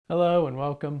Hello and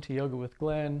welcome to Yoga with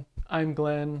Glenn. I'm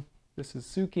Glenn. This is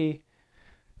Suki.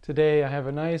 Today I have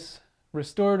a nice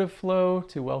restorative flow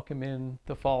to welcome in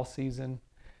the fall season.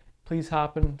 Please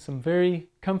hop in some very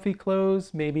comfy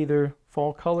clothes. Maybe they're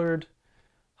fall colored.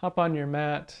 Hop on your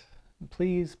mat.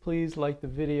 Please like the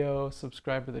video.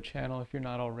 Subscribe to the channel if you're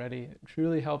not already. It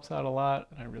truly helps out a lot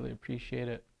and I really appreciate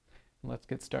it. And let's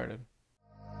get started.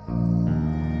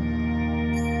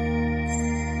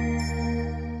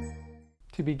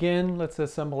 To begin, let's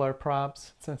assemble our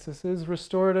props. Since this is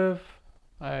restorative,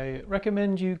 I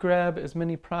recommend you grab as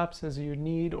many props as you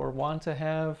need or want to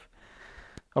have.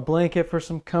 A blanket for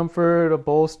some comfort, a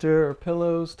bolster or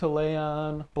pillows to lay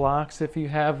on, blocks if you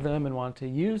have them and want to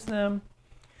use them.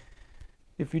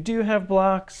 If you do have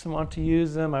blocks and want to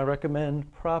use them, I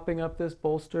recommend propping up this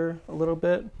bolster a little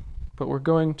bit. But we're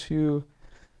going to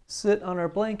sit on our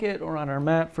blanket or on our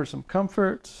mat for some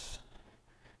comfort.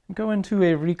 Go into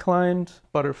a reclined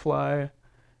butterfly.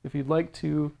 If you'd like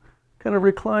to kind of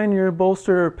recline your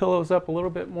bolster or pillows up a little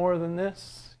bit more than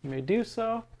this, you may do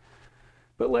so.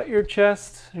 But let your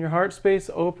chest and your heart space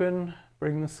open.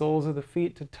 Bring the soles of the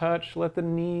feet to touch. Let the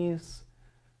knees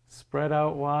spread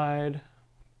out wide.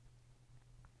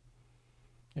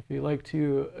 If you like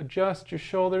to adjust your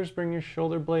shoulders, bring your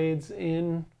shoulder blades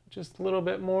in just a little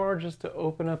bit more, just to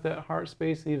open up that heart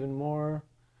space even more.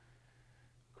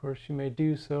 Of course, you may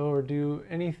do so or do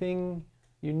anything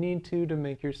you need to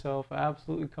make yourself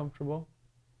absolutely comfortable.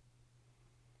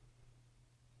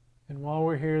 And while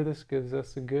we're here, this gives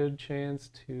us a good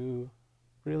chance to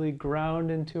really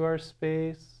ground into our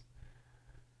space,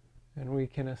 and we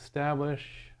can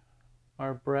establish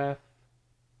our breath.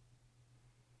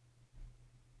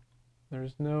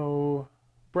 There's no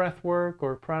breath work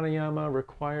or pranayama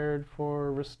required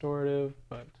for restorative,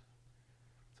 but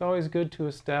it's always good to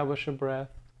establish a breath.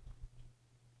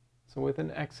 So with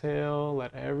an exhale,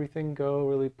 let everything go.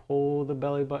 Really pull the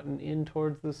belly button in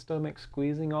towards the stomach,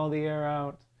 squeezing all the air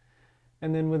out.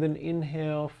 And then with an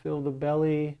inhale, fill the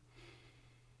belly,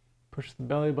 push the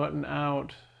belly button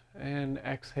out, and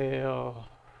exhale,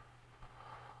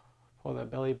 pull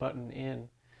that belly button in.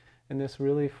 And this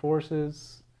really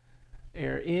forces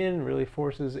air in, really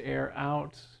forces air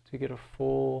out to get a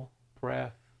full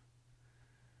breath.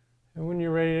 And when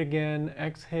you're ready again,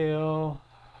 exhale.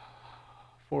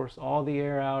 Force all the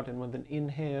air out, and with an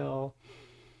inhale,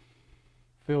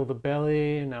 fill the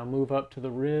belly. Now move up to the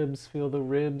ribs. Feel the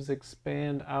ribs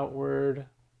expand outward.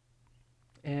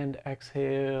 And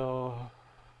exhale.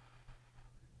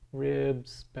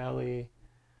 Ribs, belly.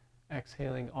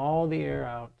 Exhaling all the air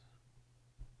out.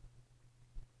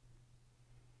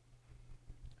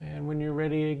 And when you're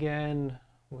ready again,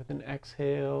 with an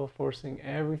exhale, forcing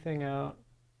everything out.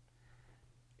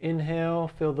 Inhale,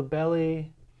 fill the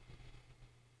belly.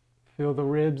 Feel the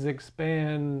ribs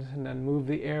expand, and then move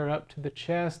the air up to the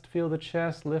chest. Feel the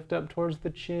chest lift up towards the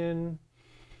chin.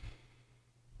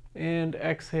 And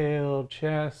exhale,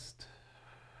 chest,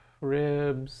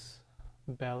 ribs,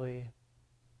 belly.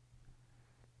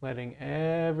 Letting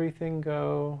everything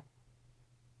go.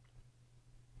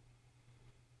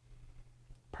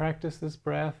 Practice this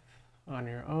breath on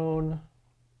your own,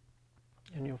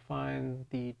 and you'll find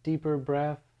the deeper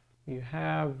breath you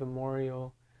have, the more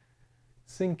you'll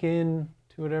sink in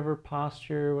to whatever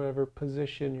posture, whatever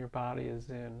position your body is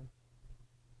in.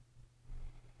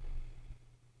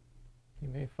 You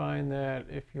may find that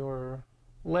if your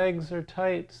legs are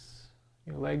tight,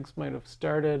 your legs might have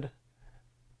started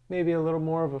maybe a little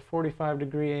more of a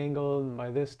 45-degree angle, and by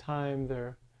this time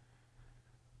they're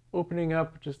opening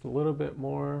up just a little bit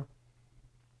more.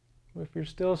 If you're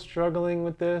still struggling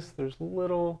with this, there's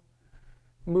little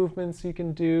movements you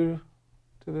can do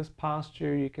to this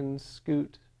posture. You can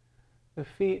scoot the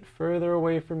feet further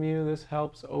away from you. This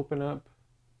helps open up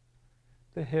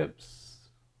the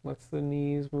hips, lets the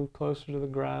knees move closer to the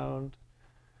ground.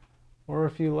 Or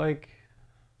if you like,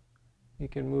 you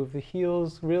can move the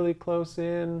heels really close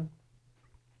in,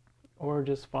 or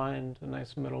just find a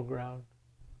nice middle ground.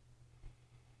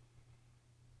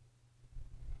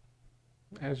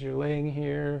 As you're laying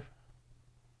here,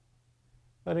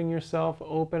 letting yourself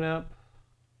open up.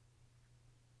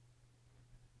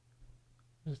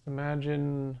 Just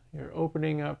imagine you're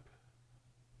opening up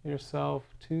yourself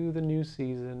to the new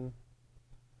season.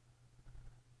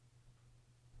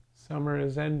 Summer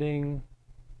is ending,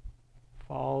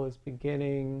 fall is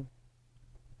beginning.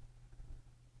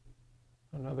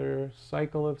 Another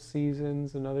cycle of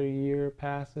seasons, another year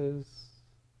passes.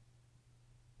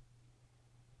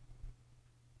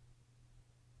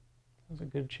 There's a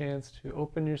good chance to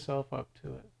open yourself up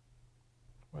to it,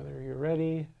 whether you're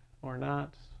ready or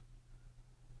not.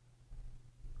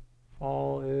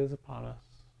 fall is upon us.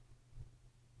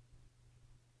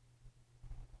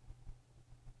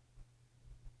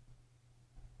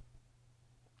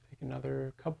 Take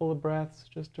another couple of breaths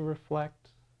just to reflect.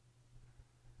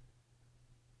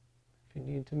 If you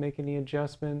need to make any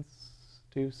adjustments,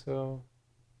 do so.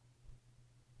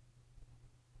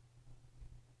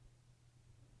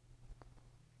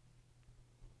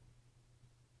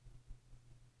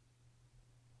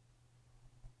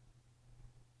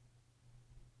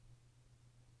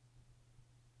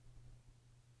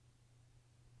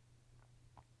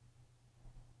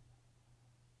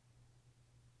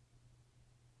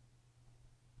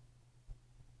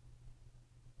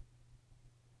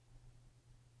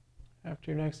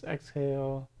 After your next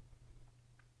exhale,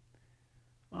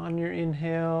 on your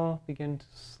inhale, begin to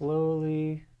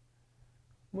slowly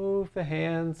move the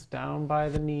hands down by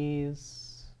the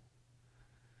knees.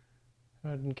 Go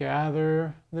ahead and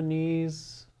gather the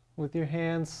knees with your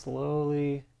hands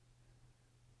slowly.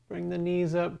 Bring the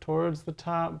knees up towards the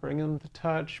top, bring them to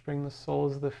touch, bring the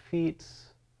soles of the feet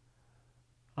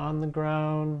on the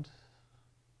ground.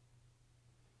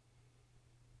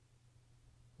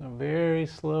 Now very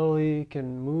slowly you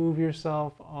can move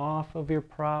yourself off of your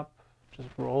prop. Just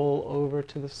roll over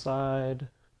to the side.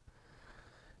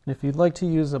 And if you'd like to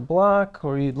use a block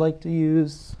or you'd like to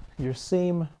use your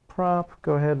same prop,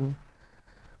 go ahead and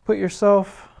put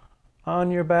yourself on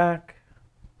your back.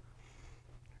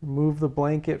 Remove the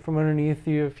blanket from underneath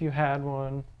you if you had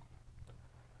one.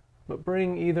 But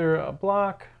bring either a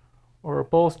block or a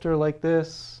bolster like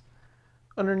this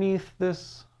underneath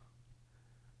this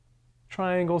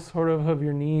triangle sort of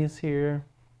your knees here.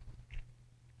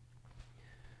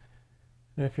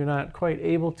 And if you're not quite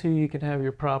able to, you can have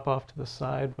your prop off to the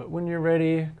side. But when you're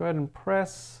ready, go ahead and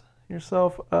press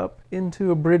yourself up into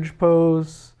a bridge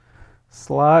pose.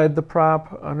 Slide the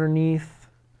prop underneath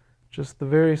just the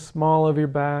very small of your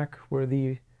back where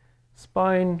the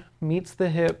spine meets the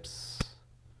hips.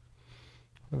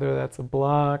 Whether that's a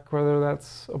block, whether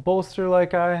that's a bolster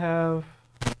like I have.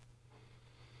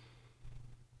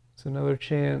 It's another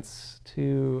chance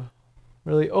to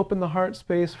really open the heart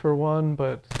space for one,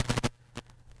 but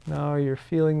now you're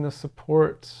feeling the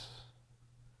support,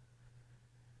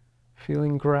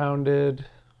 feeling grounded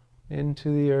into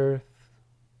the earth.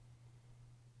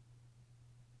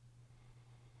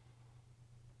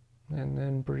 And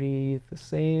then breathe the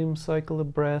same cycle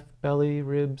of breath, belly,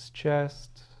 ribs,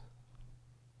 chest.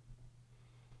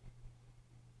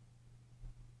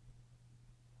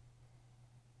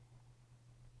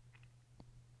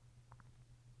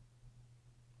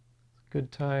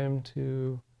 Good time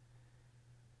to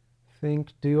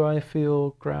think, do I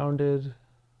feel grounded?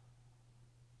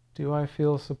 Do I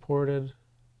feel supported?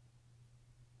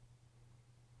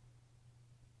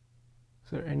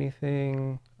 Is there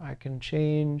anything I can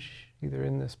change, either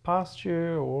in this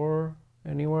posture or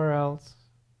anywhere else,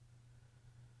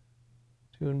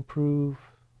 to improve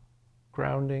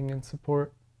grounding and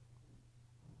support?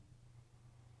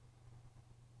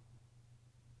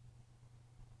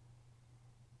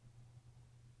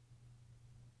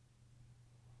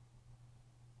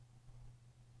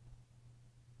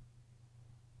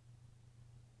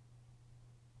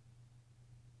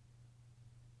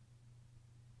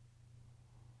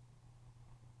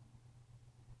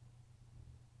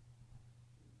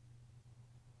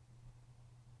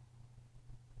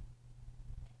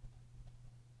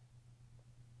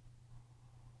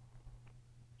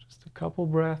 Just a couple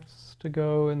breaths to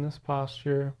go in this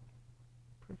posture.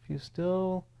 If you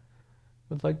still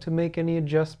would like to make any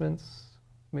adjustments,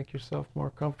 make yourself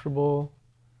more comfortable,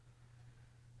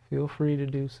 feel free to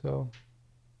do so.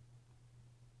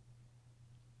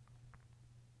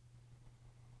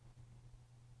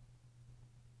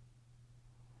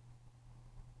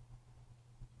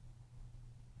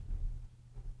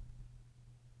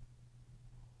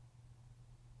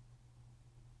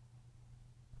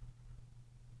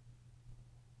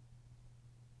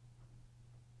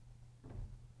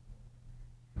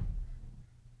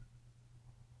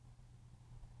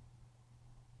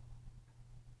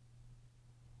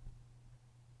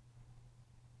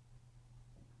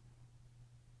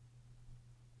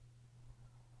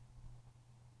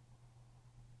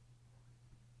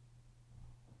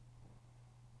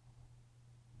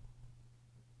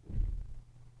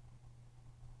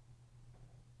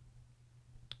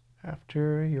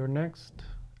 After your next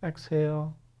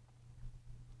exhale,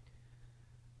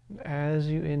 as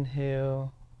you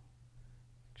inhale,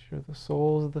 make sure the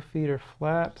soles of the feet are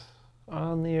flat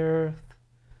on the earth.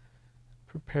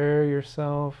 Prepare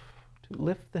yourself to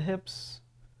lift the hips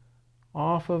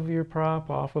off of your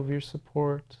prop, off of your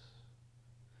support.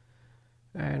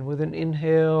 And with an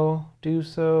inhale, do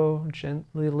so,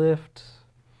 gently lift.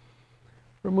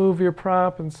 Remove your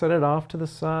prop and set it off to the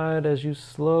side as you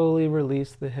slowly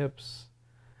release the hips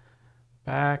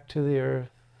back to the earth.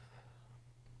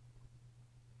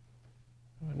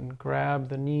 And grab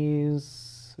the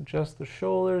knees, adjust the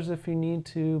shoulders if you need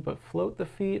to, but float the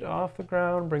feet off the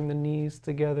ground, bring the knees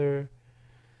together.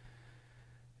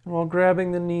 And while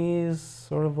grabbing the knees,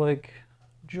 sort of like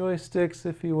joysticks,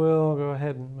 if you will, go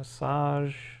ahead and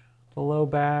massage the low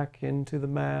back into the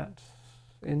mat,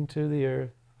 into the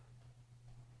earth.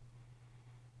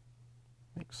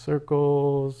 Make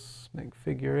circles, make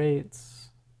figure eights,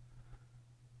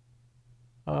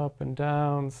 up and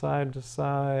down, side to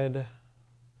side.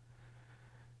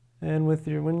 And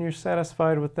when you're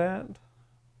satisfied with that,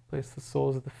 place the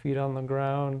soles of the feet on the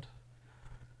ground.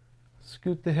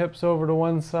 Scoot the hips over to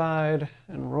one side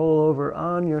and roll over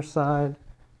on your side.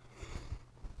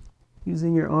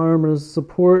 Using your arm as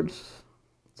support,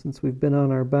 since we've been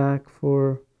on our back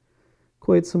for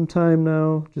quite some time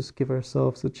now, just give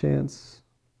ourselves a chance.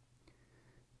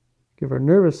 Give our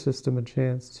nervous system a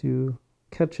chance to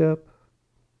catch up.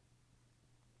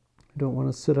 You don't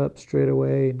want to sit up straight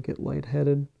away and get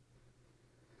lightheaded.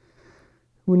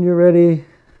 When you're ready,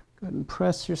 go ahead and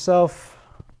press yourself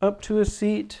up to a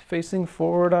seat, facing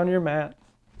forward on your mat.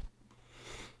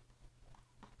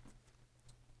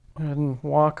 And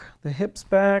walk the hips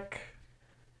back,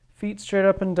 feet straight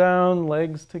up and down,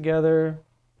 legs together.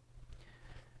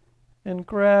 And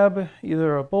grab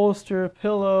either a bolster, a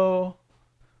pillow,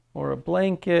 or a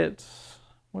blanket,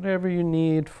 whatever you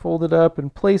need. Fold it up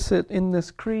and place it in this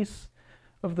crease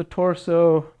of the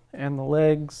torso and the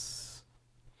legs.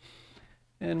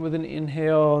 And with an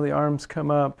inhale, the arms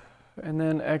come up. And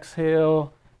then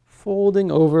exhale,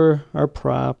 folding over our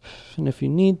prop. And if you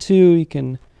need to, you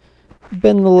can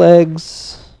bend the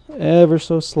legs ever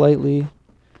so slightly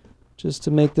just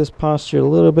to make this posture a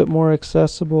little bit more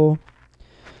accessible.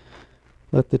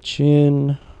 Let the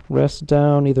chin rest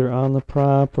down either on the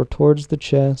prop or towards the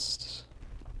chest.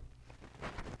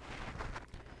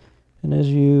 And as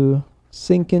you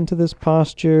sink into this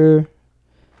posture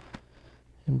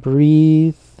and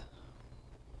breathe,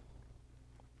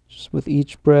 just with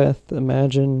each breath,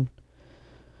 imagine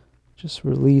just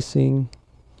releasing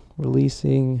the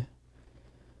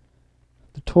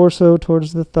torso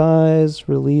towards the thighs,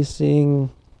 releasing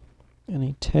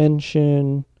any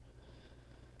tension,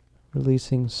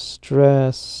 releasing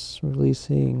stress,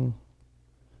 releasing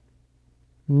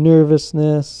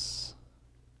nervousness,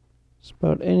 just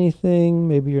about anything.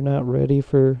 Maybe you're not ready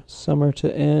for summer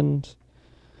to end.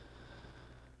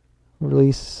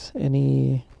 Release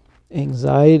any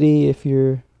anxiety if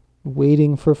you're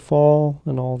waiting for fall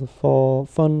and all the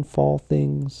fun fall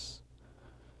things.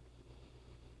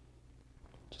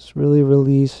 Just really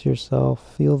release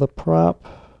yourself. Feel the prop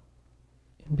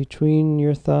in between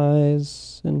your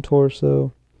thighs and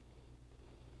torso.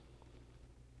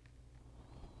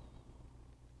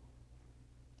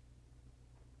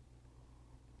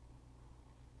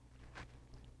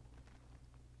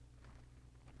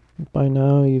 By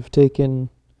now you've taken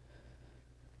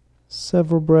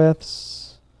several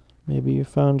breaths. Maybe you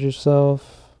found you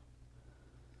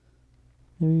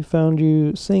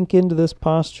sink into this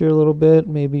posture a little bit.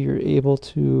 Maybe you're able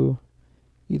to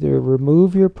either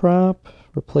remove your prop,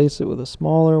 replace it with a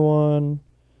smaller one,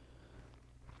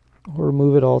 or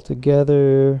remove it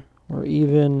altogether, or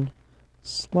even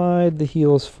slide the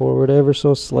heels forward ever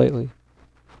so slightly.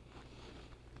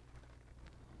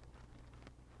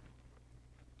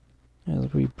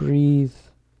 As we breathe,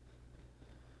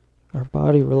 our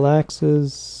body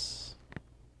relaxes.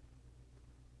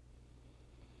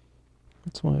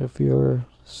 That's why if you're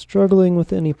struggling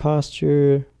with any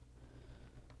posture,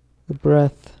 the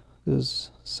breath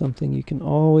is something you can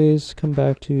always come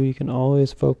back to. You can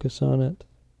always focus on it.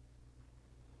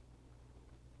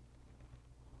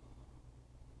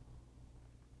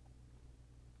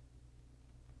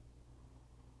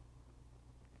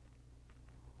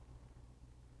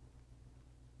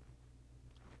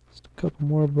 Just a couple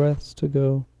more breaths to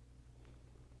go.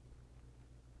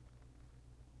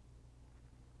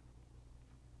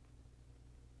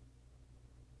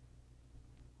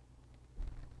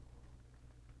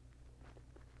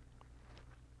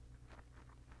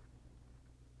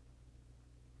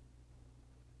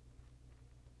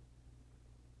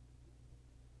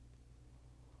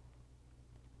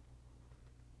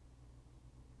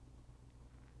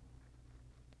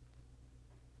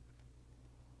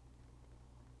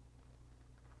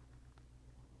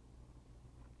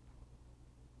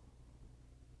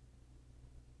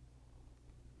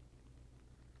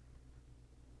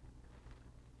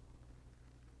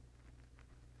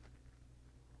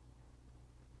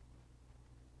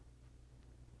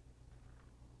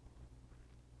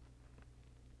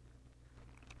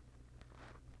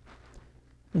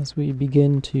 As we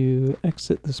begin to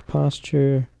exit this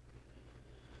posture,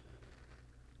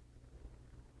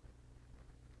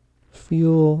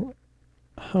 feel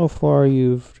how far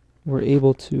you were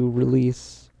able to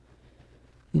release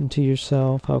into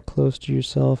yourself, how close to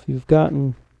yourself you've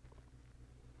gotten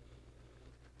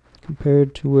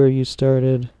compared to where you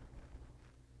started.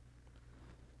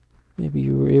 Maybe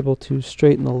you were able to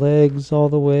straighten the legs all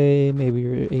the way. Maybe you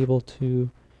were able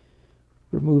to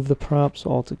remove the props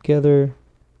altogether.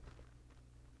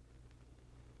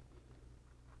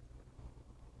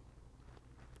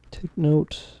 Take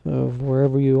note of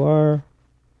wherever you are.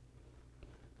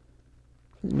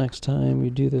 The next time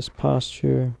you do this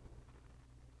posture,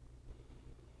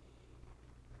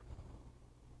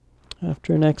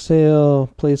 after an exhale,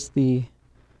 place the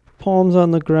palms on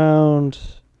the ground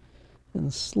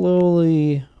and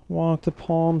slowly walk the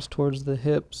palms towards the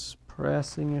hips,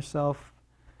 pressing yourself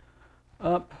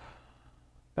up,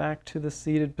 back to the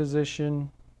seated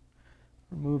position.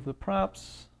 Remove the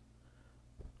props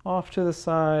off to the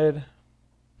side.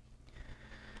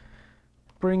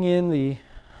 Bring in the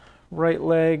right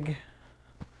leg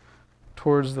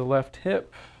towards the left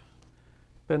hip.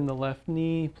 Bend the left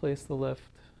knee, place the left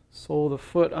sole of the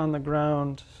foot on the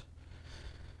ground.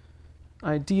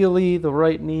 Ideally, the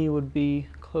right knee would be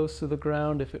close to the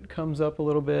ground. If it comes up a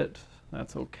little bit,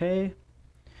 that's okay.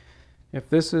 If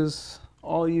this is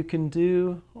all you can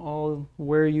do, all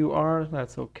where you are,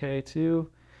 that's okay too.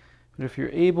 But if you're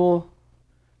able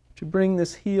to bring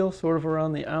this heel sort of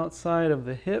around the outside of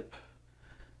the hip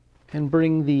and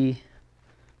bring the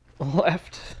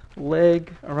left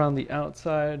leg around the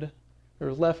outside,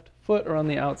 or left foot around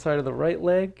the outside of the right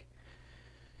leg,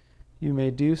 you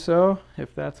may do so.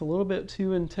 If that's a little bit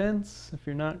too intense, if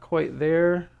you're not quite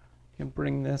there, you can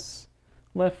bring this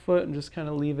left foot and just kind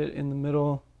of leave it in the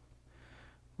middle.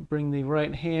 Bring the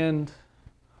right hand,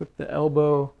 hook the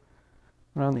elbow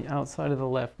around the outside of the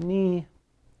left knee.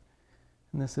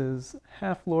 And this is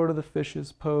half Lord of the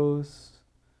Fishes pose.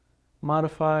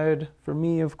 Modified for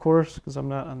me, of course, because I'm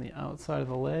not on the outside of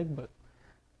the leg, but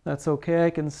that's okay. I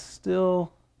can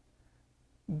still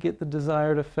get the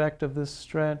desired effect of this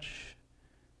stretch.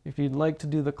 If you'd like to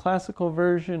do the classical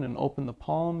version and open the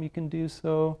palm, you can do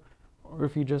so. Or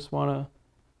if you just want to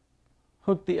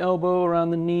hook the elbow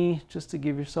around the knee just to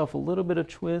give yourself a little bit of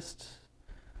twist.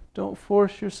 Don't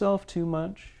force yourself too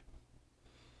much.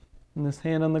 And this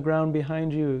hand on the ground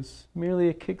behind you is merely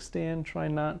a kickstand. Try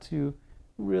not to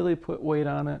really put weight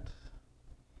on it.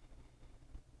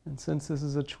 And since this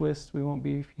is a twist, we won't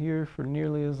be here for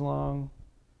nearly as long.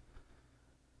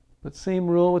 But same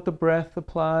rule with the breath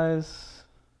applies.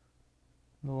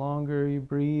 The longer you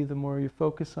breathe, the more you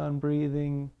focus on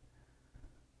breathing,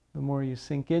 the more you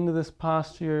sink into this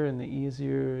posture and the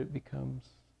easier it becomes.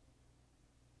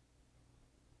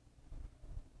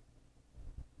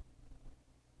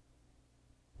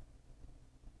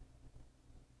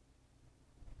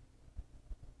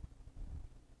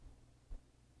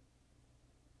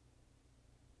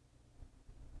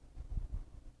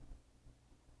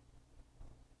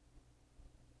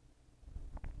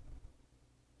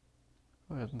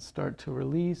 Go ahead and start to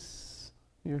release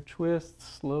your twist.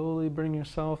 Slowly bring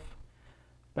yourself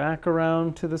back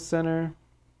around to the center.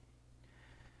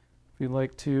 If you'd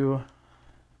like to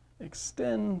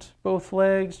extend both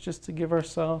legs just to give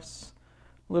ourselves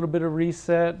a little bit of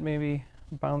reset, maybe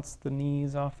bounce the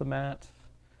knees off the mat.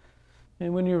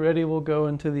 And when you're ready, we'll go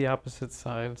into the opposite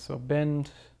side. So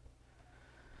bend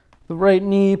the right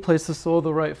knee, place the sole of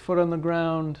the right foot on the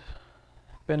ground,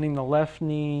 bending the left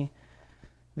knee,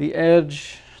 the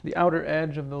outer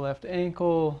edge of the left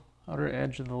ankle, outer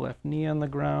edge of the left knee on the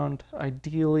ground,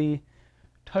 ideally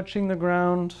touching the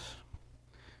ground.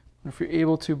 If you're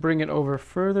able to, bring it over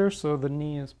further so the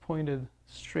knee is pointed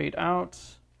straight out.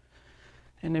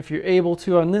 And if you're able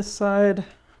to, on this side,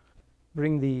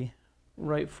 bring the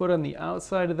right foot on the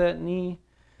outside of that knee.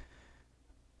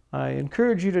 I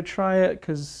encourage you to try it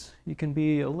because you can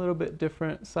be a little bit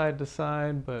different side to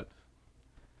side, but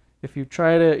if you've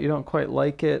tried it, you don't quite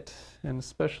like it, and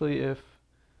especially if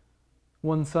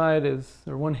one side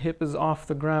or one hip is off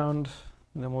the ground,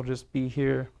 then we'll just be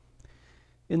here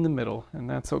in the middle, and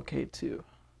that's okay too.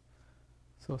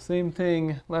 So same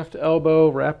thing, left elbow,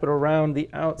 wrap it around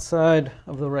the outside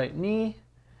of the right knee,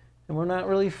 and we're not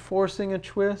really forcing a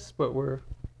twist, but we're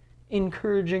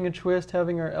encouraging a twist,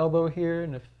 having our elbow here.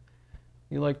 And if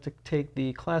you like to take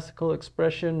the classical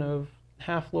expression of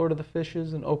half Lord of the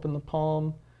Fishes and open the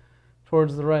palm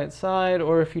towards the right side,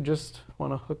 or if you just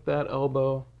want to hook that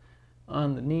elbow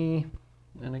on the knee.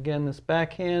 And again, this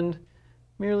backhand,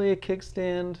 merely a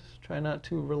kickstand. Try not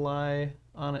to rely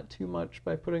on it too much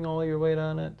by putting all your weight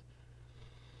on it.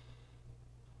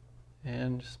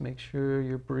 And just make sure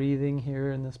you're breathing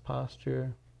here in this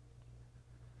posture.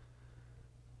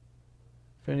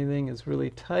 If anything is really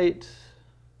tight,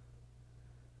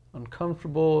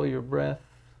 uncomfortable, your breath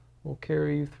will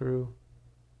carry you through.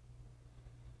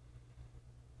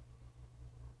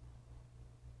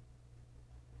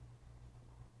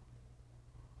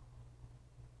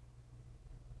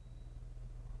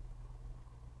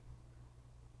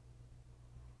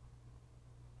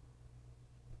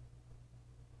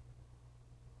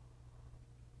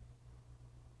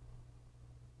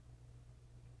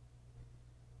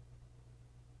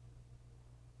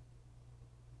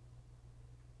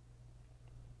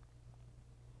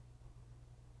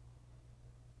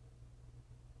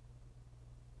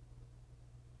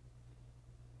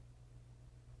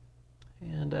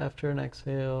 And after an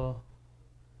exhale,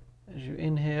 as you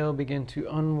inhale, begin to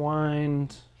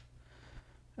unwind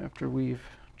after we've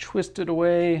twisted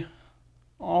away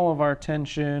all of our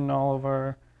tension, all of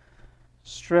our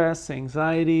stress,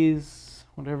 anxieties,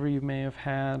 whatever you may have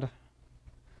had.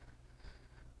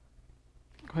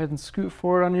 Go ahead and scoot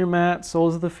forward on your mat,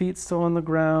 soles of the feet still on the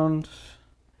ground.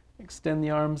 Extend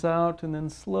the arms out, and then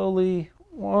slowly,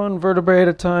 one vertebrae at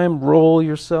a time, roll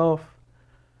yourself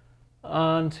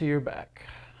onto your back.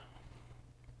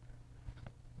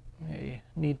 You may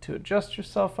need to adjust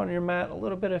yourself on your mat a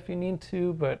little bit if you need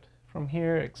to, but from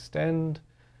here, extend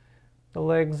the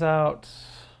legs out.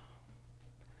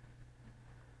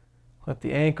 Let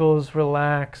the ankles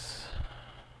relax.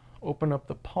 Open up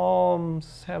the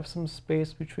palms, have some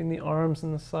space between the arms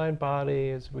and the side body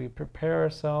as we prepare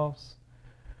ourselves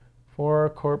for our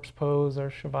corpse pose, our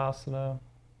Shavasana.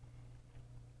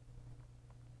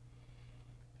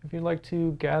 If you'd like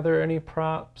to gather any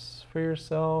props for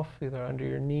yourself, either under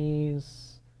your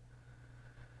knees,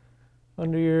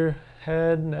 under your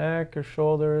head, neck, or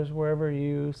shoulders, wherever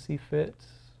you see fit,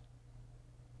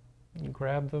 you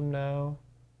grab them now.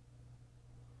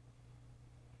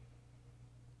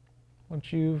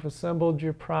 Once you've assembled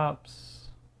your props,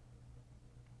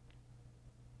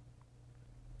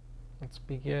 let's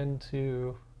begin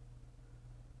to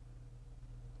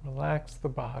relax the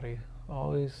body. I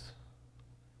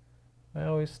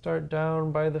always start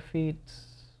down by the feet,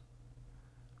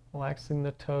 relaxing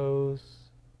the toes.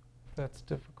 If that's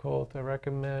difficult, I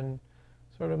recommend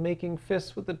sort of making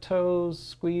fists with the toes,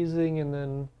 squeezing, and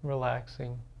then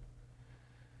relaxing.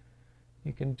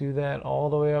 You can do that all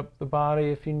the way up the body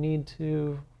if you need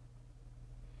to.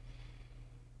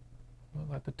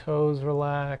 Let the toes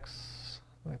relax,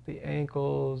 let the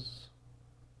ankles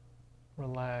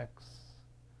relax.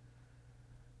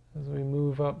 As we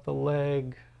move up the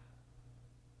leg,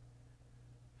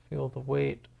 feel the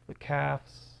weight of the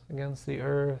calves against the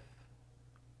earth.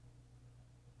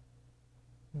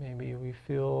 Maybe we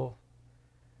feel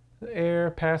the air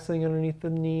passing underneath the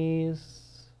knees.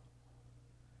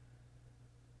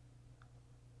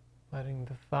 Letting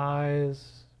the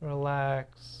thighs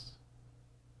relax,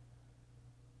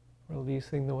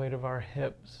 releasing the weight of our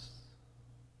hips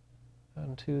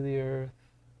onto the earth.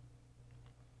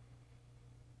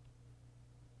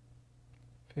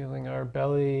 Feeling our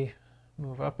belly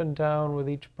move up and down with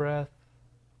each breath.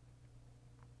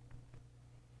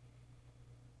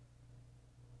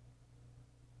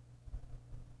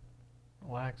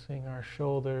 Relaxing our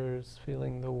shoulders,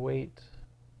 feeling the weight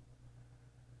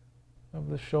of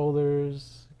the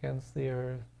shoulders against the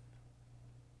earth.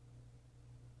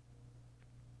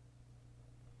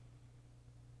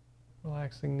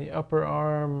 Relaxing the upper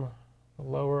arm, the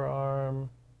lower arm.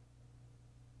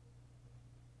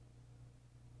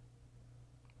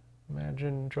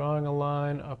 Imagine drawing a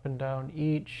line up and down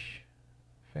each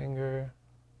finger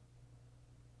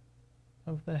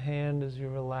of the hand as you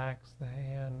relax the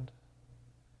hand.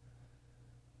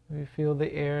 We feel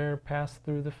the air pass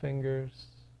through the fingers.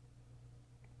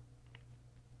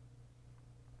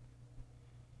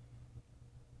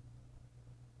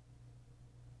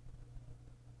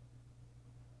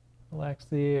 Relax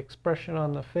the expression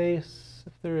on the face,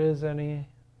 if there is any.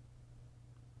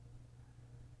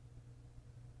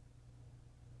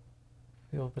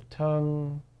 Feel the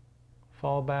tongue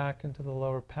fall back into the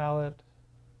lower palate.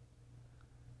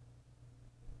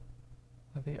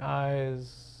 Let the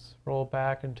eyes roll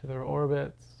back into their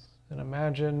orbits, and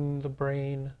imagine the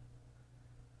brain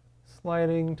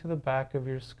sliding to the back of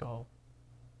your skull.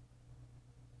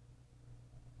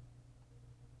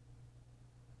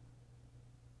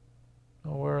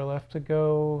 Nowhere left to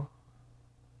go,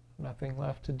 nothing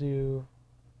left to do.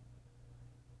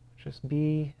 Just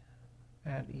be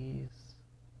at ease.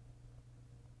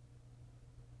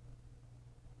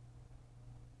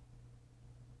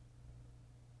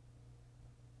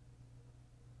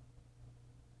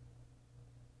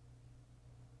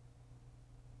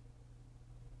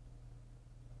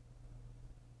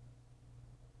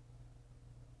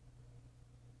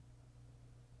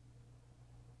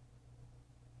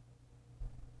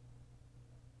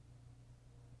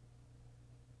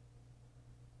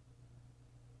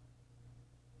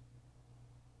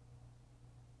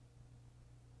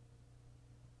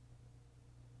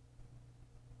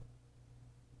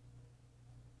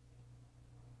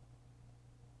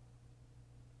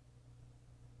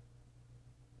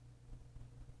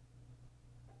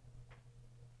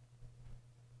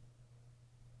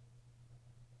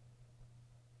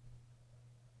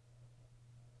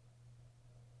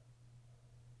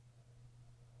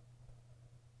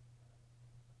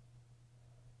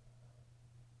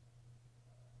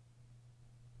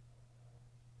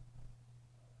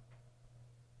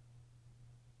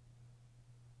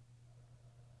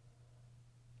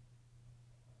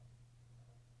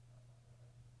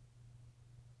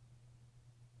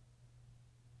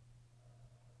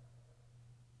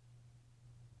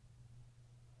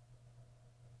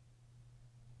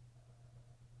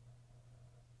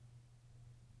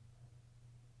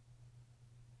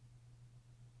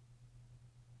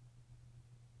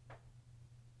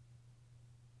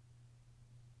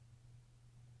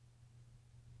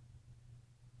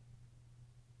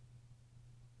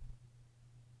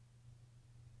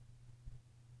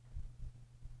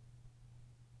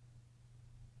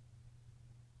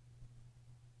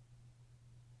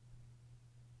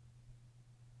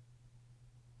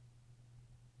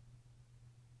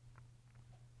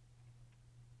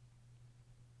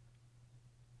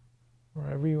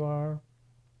 wherever you are,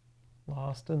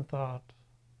 lost in thought.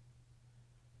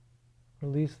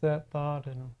 Release that thought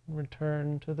and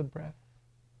return to the breath.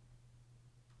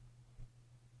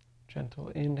 Gentle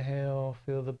inhale,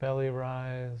 feel the belly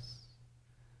rise.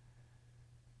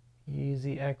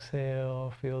 Easy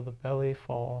exhale, feel the belly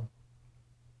fall.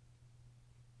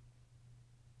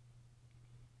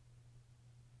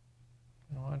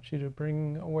 I want you to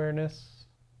bring awareness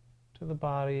to the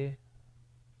body.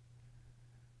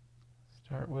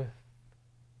 Start with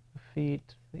the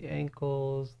feet, the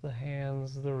ankles, the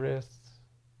hands, the wrists,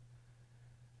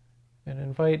 and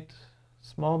invite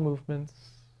small movements.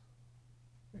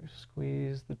 You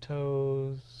squeeze the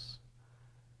toes,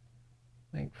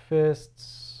 make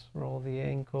fists, roll the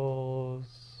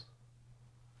ankles,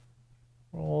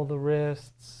 roll the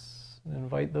wrists, and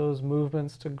invite those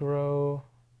movements to grow.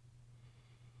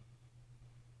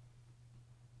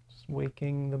 Just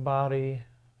waking the body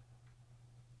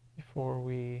before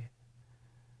we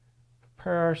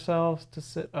prepare ourselves to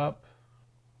sit up.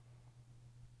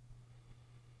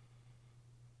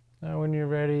 Now when you're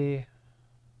ready,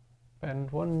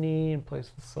 bend one knee and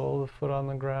place the sole of the foot on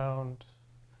the ground.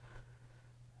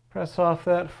 Press off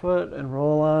that foot and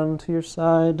roll on to your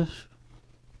side.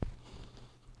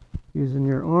 Using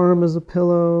your arm as a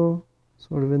pillow,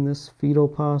 sort of in this fetal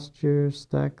posture,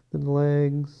 stack the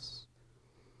legs.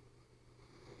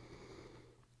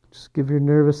 Just give your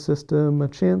nervous system a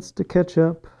chance to catch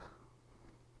up. A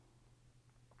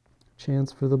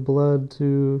chance for the blood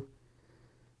to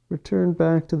return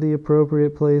back to the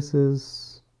appropriate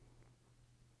places.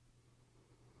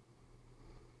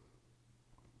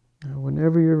 Now,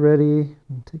 whenever you're ready,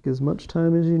 take as much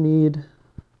time as you need.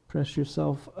 Press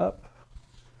yourself up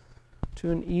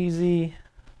to an easy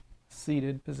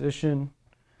seated position.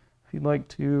 If you'd like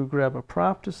to grab a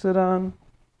prop to sit on,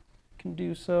 you can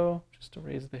do so, just to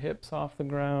raise the hips off the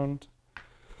ground.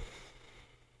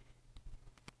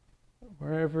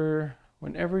 Whenever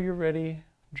you're ready,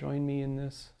 join me in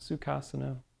this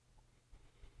Sukhasana.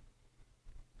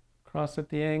 Cross at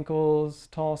the ankles,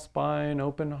 tall spine,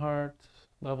 open heart,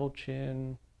 level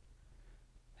chin,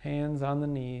 hands on the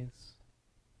knees.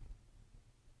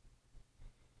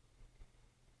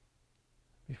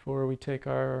 Before we take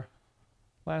our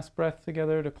last breath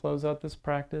together to close out this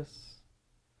practice,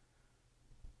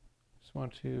 just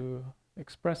want to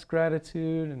express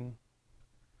gratitude and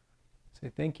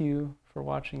say thank you for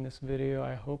watching this video.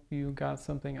 I hope you got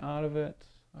something out of it.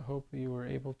 I hope you were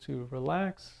able to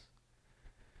relax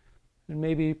and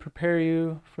maybe prepare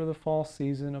you for the fall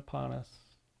season upon us.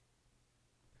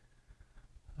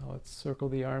 Now let's circle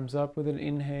the arms up with an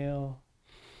inhale.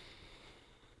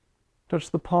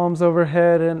 Touch the palms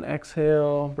overhead and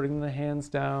exhale. Bring the hands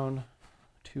down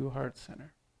to heart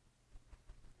center.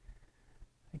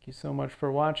 Thank you so much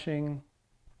for watching.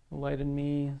 The light in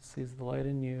me sees the light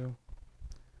in you.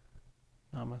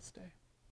 Namaste.